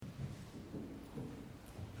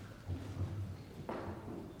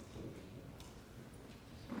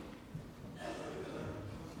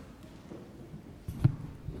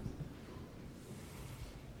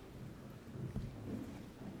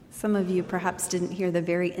Some of you perhaps didn't hear the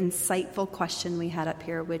very insightful question we had up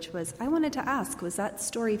here, which was, I wanted to ask, was that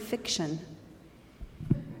story fiction?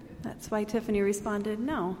 That's why Tiffany responded,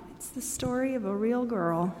 no, it's the story of a real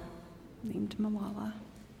girl named Malala.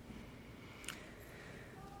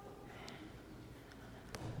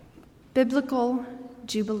 Biblical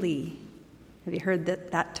Jubilee. Have you heard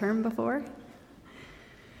that term before?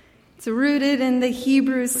 It's rooted in the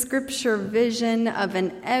Hebrew scripture vision of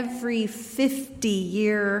an every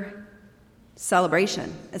 50-year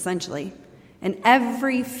celebration, essentially. An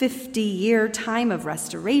every 50-year time of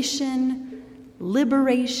restoration,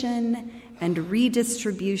 liberation, and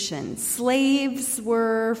redistribution. Slaves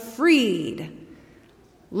were freed.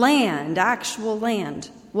 Land, actual land,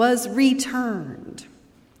 was returned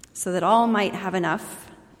so that all might have enough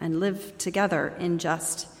and live together in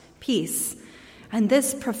just peace. And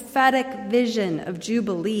this prophetic vision of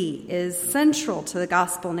Jubilee is central to the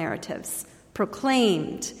gospel narratives,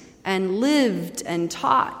 proclaimed and lived and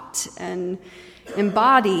taught and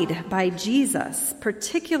embodied by Jesus,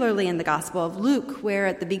 particularly in the Gospel of Luke, where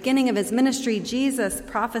at the beginning of his ministry, Jesus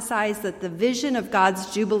prophesies that the vision of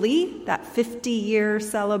God's Jubilee, that 50-year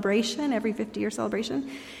celebration, every 50-year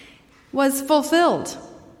celebration, was fulfilled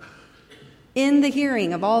in the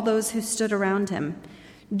hearing of all those who stood around him.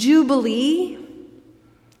 Jubilee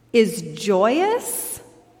is joyous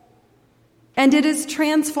and it is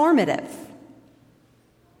transformative.